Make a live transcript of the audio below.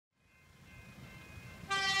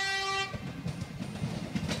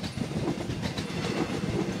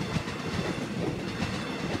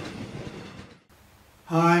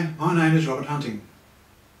Hi, my name is Robert Hunting.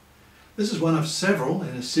 This is one of several in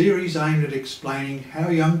a series aimed at explaining how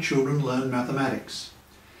young children learn mathematics.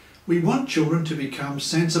 We want children to become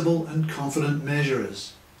sensible and confident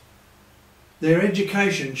measurers. Their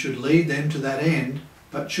education should lead them to that end,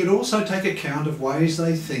 but should also take account of ways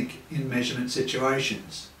they think in measurement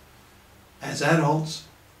situations. As adults,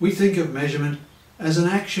 we think of measurement as an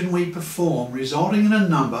action we perform resulting in a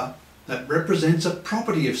number that represents a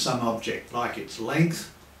property of some object, like its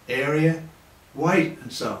length, area, weight,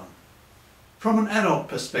 and so on. From an adult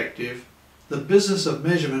perspective, the business of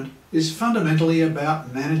measurement is fundamentally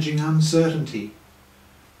about managing uncertainty.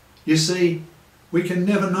 You see, we can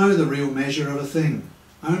never know the real measure of a thing,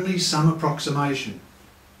 only some approximation.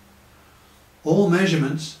 All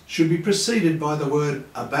measurements should be preceded by the word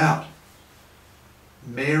about.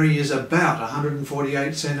 Mary is about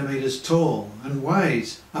 148 centimetres tall and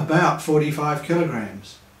weighs about 45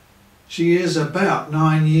 kilograms. She is about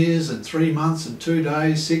 9 years and 3 months and 2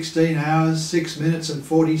 days, 16 hours, 6 minutes and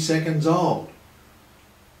 40 seconds old.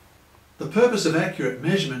 The purpose of accurate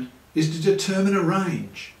measurement is to determine a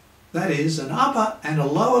range, that is, an upper and a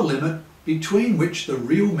lower limit between which the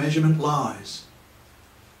real measurement lies.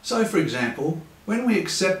 So, for example, when we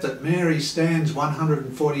accept that Mary stands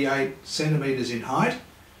 148 centimetres in height,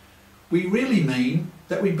 we really mean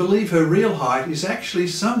that we believe her real height is actually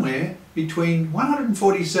somewhere between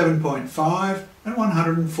 147.5 and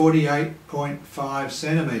 148.5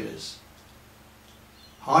 centimetres.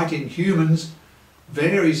 Height in humans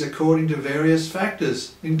varies according to various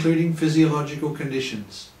factors, including physiological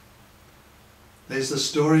conditions. There's the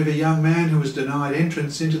story of a young man who was denied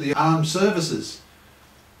entrance into the armed services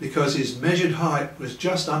because his measured height was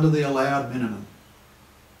just under the allowed minimum.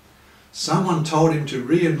 Someone told him to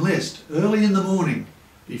re-enlist early in the morning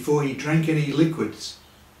before he drank any liquids,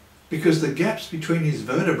 because the gaps between his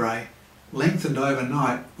vertebrae lengthened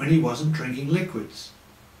overnight when he wasn't drinking liquids.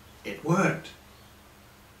 It worked.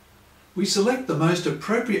 We select the most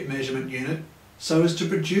appropriate measurement unit so as to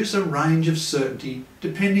produce a range of certainty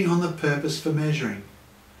depending on the purpose for measuring.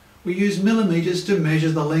 We use millimetres to measure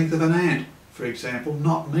the length of an ant, for example,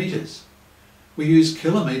 not metres. We use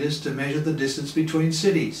kilometres to measure the distance between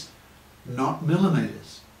cities, not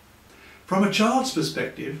millimetres. From a child's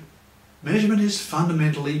perspective, measurement is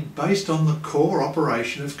fundamentally based on the core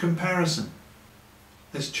operation of comparison.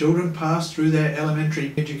 As children pass through their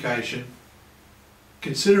elementary education,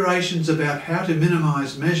 considerations about how to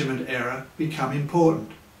minimise measurement error become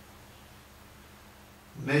important.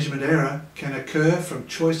 Measurement error can occur from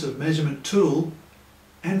choice of measurement tool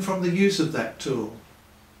and from the use of that tool.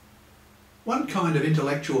 One kind of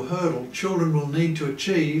intellectual hurdle children will need to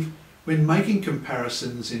achieve when making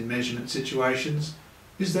comparisons in measurement situations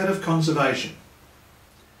is that of conservation.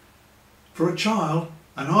 For a child,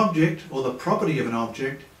 an object or the property of an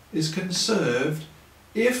object is conserved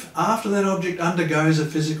if, after that object undergoes a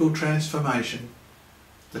physical transformation,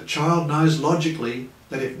 the child knows logically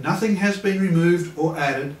that if nothing has been removed or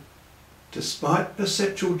added, despite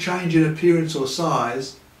perceptual change in appearance or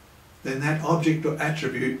size, then that object or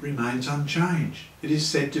attribute remains unchanged. It is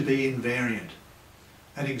said to be invariant.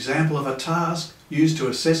 An example of a task used to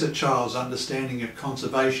assess a child's understanding of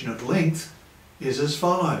conservation of length is as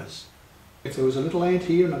follows. If there was a little ant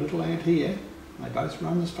here and a little ant here, and they both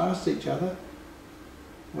run as fast as each other,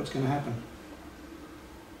 what's going to happen?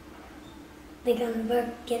 They're going to both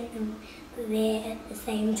get them there at the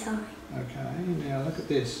same time. Okay, now look at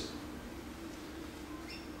this.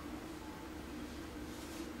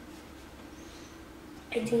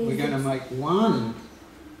 We're going to make one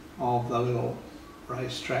of the little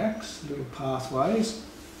race tracks, little pathways,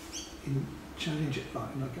 and change it like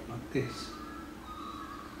this.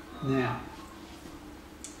 Now,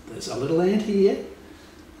 there's a little ant here.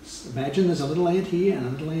 Imagine there's a little ant here and a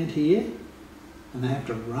little ant here, and they have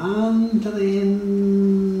to run to the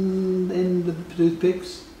end of the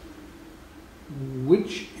toothpicks.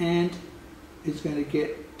 Which ant is going to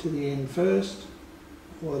get to the end first,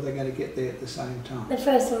 or are they going to get there at the same time? The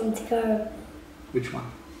first one to go. Which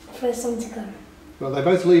one? The first one to go. Well, they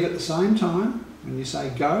both leave at the same time. When you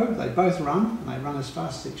say go, they both run, and they run as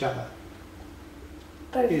fast as each other.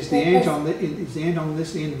 Is the ant on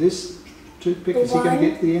this end, this toothpick, is he going to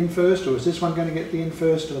get to the end first, or is this one going to get to the end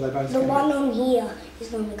first, or are they both the one on here is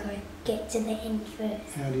going to get to the end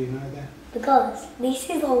first. How do you know that? Because this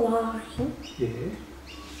is a line. Yeah.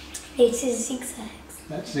 This is zigzags.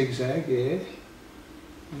 That's zigzag, yeah.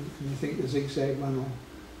 And you think the zigzag one will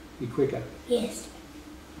be quicker? Yes.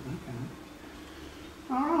 Okay.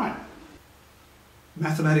 All right.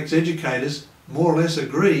 Mathematics educators more or less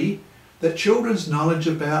agree that children's knowledge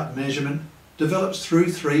about measurement develops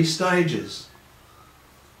through 3 stages.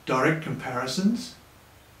 direct comparisons,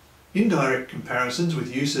 indirect comparisons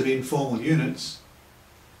with use of informal units,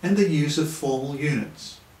 and the use of formal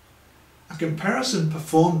units. A comparison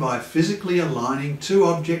performed by physically aligning two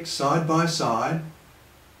objects side by side,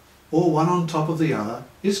 or one on top of the other,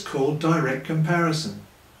 is called direct comparison.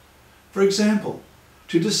 For example,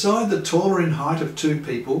 to decide the taller in height of two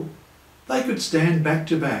people, they could stand back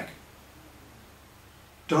to back.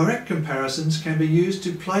 Direct comparisons can be used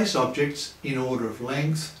to place objects in order of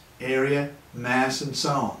length, area, mass, and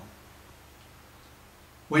so on.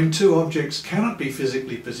 When two objects cannot be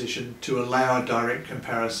physically positioned to allow a direct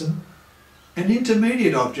comparison, an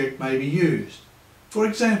intermediate object may be used. For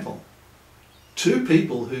example, two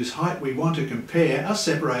people whose height we want to compare are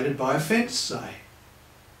separated by a fence, say.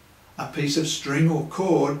 A piece of string or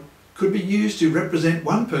cord could be used to represent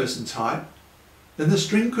one person's height, then the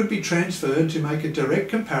string could be transferred to make a direct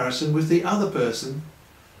comparison with the other person,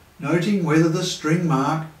 noting whether the string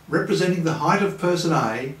mark representing the height of person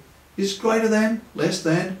A is greater than, less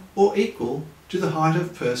than, or equal to the height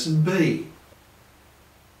of person B.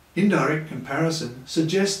 Indirect comparison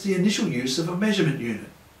suggests the initial use of a measurement unit.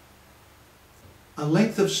 A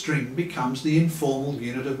length of string becomes the informal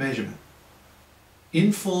unit of measurement.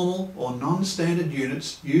 Informal or non-standard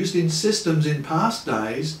units used in systems in past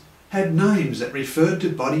days had names that referred to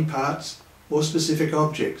body parts or specific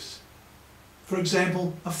objects. For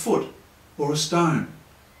example, a foot or a stone.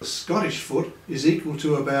 A Scottish foot is equal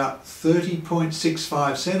to about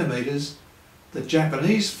 30.65 centimetres, the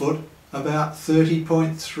Japanese foot about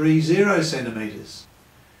 30.30 centimetres.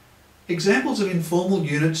 Examples of informal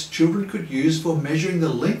units children could use for measuring the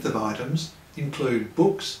length of items include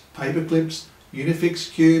books, paper clips,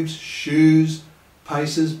 Unifix cubes, shoes,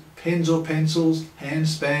 paces, pens or pencils,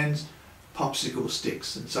 handspans, popsicle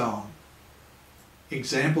sticks, and so on.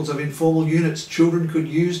 Examples of informal units children could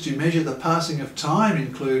use to measure the passing of time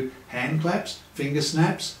include hand claps, finger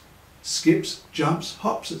snaps, skips, jumps,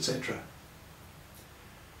 hops, etc.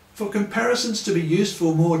 For comparisons to be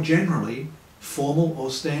useful more generally, formal or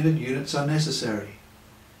standard units are necessary.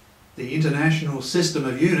 The International System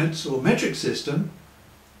of Units, or metric system,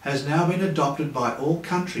 has now been adopted by all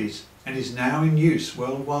countries and is now in use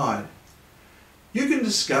worldwide. You can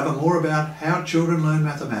discover more about how children learn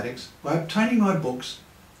mathematics by obtaining my books,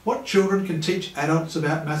 What Children Can Teach Adults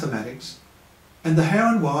About Mathematics, and The How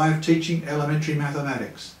and Why of Teaching Elementary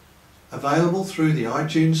Mathematics, available through the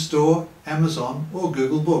iTunes Store, Amazon or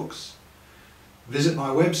Google Books. Visit my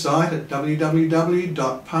website at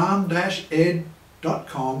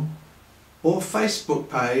www.palm-ed.com or Facebook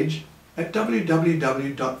page at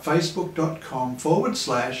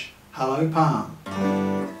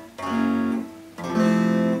www.facebook.com/HelloPalm.